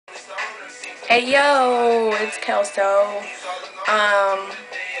Hey yo, it's Kelso.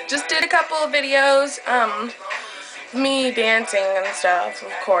 Just did a couple of videos, me dancing and stuff,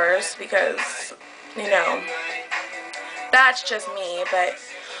 of course, because, you know, that's just me, but,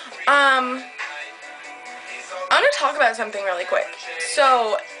 I'm gonna talk about something really quick.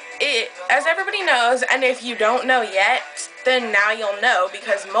 So, as everybody knows, and if you don't know yet, then now you'll know,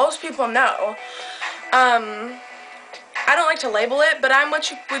 because most people know, I don't like to label it, but I'm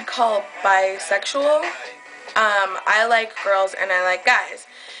what you would call bisexual. I like girls and I like guys.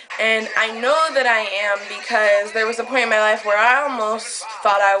 And I know that I am because there was a point in my life where I almost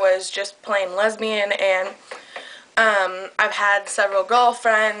thought I was just plain lesbian, and I've had several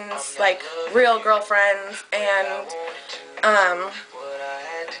girlfriends, like real girlfriends, and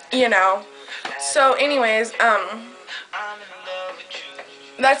you know. So anyways,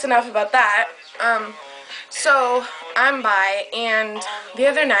 that's enough about that. So I'm bi, and the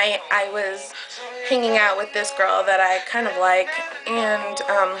other night I was hanging out with this girl that I kind of like, and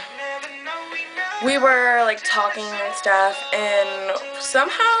we were like talking and stuff, and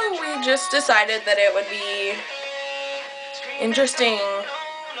somehow we just decided that it would be interesting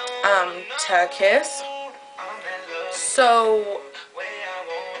to kiss. So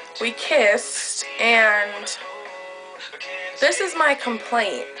we kissed, and this is my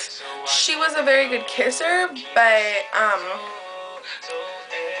complaint. She was a very good kisser, but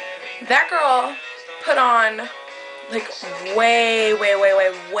that girl put on like way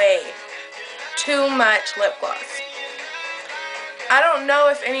too much lip gloss. I don't know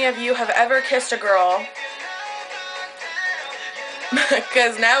if any of you have ever kissed a girl,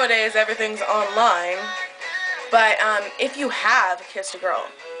 because nowadays everything's online, but if you have kissed a girl,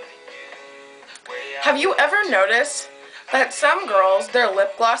 have you ever noticed that some girls, their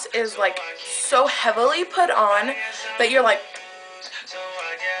lip gloss is like so heavily put on that you're like,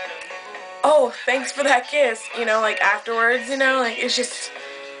 oh, thanks for that kiss, you know, like afterwards, you know, like it's just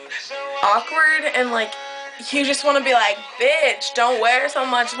awkward, and like you just want to be like, bitch, don't wear so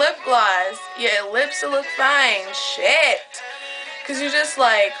much lip gloss, your lips will look fine, shit, because you're just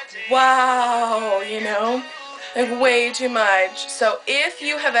like, wow, you know, like way too much. So if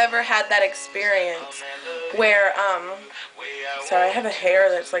you have ever had that experience where, sorry, I have a hair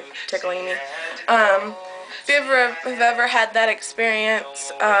that's like tickling me, if you have ever had that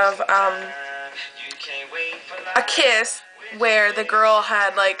experience of, a kiss where the girl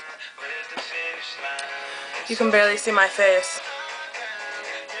had like, you can barely see my face.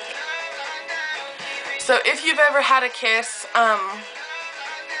 So if you've ever had a kiss,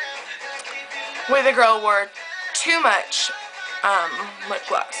 where the girl wore too much, lip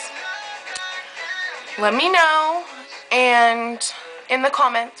gloss, let me know, and in the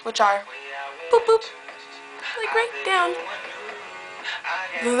comments, which are boop boop, like right down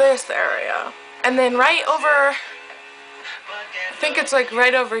this area, and then right over, I think it's like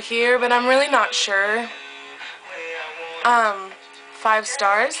right over here, but I'm really not sure, 5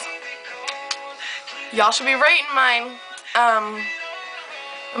 stars. Y'all should be rating mine.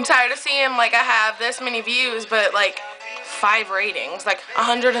 I'm tired of seeing like I have this many views, but like 5 ratings, like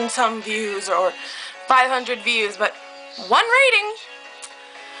 100 and some views, or 500 views, but 1 rating.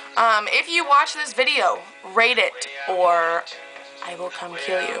 If you watch this video, rate it, or I will come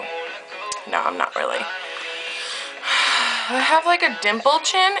kill you. No, I'm not really. I have like a dimple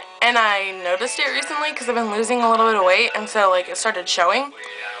chin, and I noticed it recently because I've been losing a little bit of weight, and so like it started showing,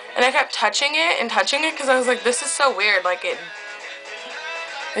 and I kept touching it because I was like, this is so weird, like it,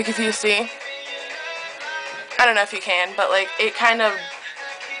 like if you see, I don't know if you can, but like it kind of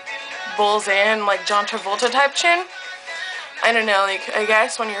bulls in like John Travolta type chin. I don't know, like I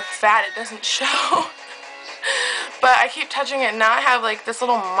guess when you're fat it doesn't show. But I keep touching it, and now I have like this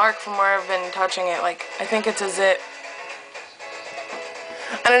little mark from where I've been touching it, like I think it's a zit.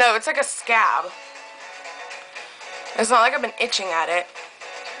 I don't know, it's like a scab. It's not like I've been itching at it.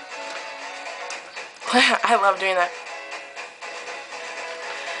 I love doing that.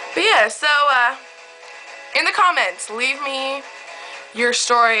 But yeah, so in the comments, leave me your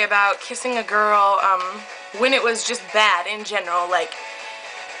story about kissing a girl when it was just bad in general, like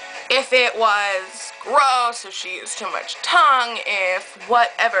if it was gross, if she used too much tongue, if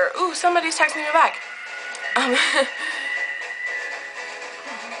whatever. Ooh, somebody's texting me back.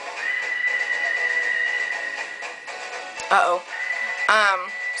 Uh-oh.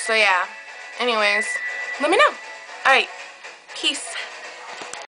 So yeah. Anyways, let me know. Alright. Peace.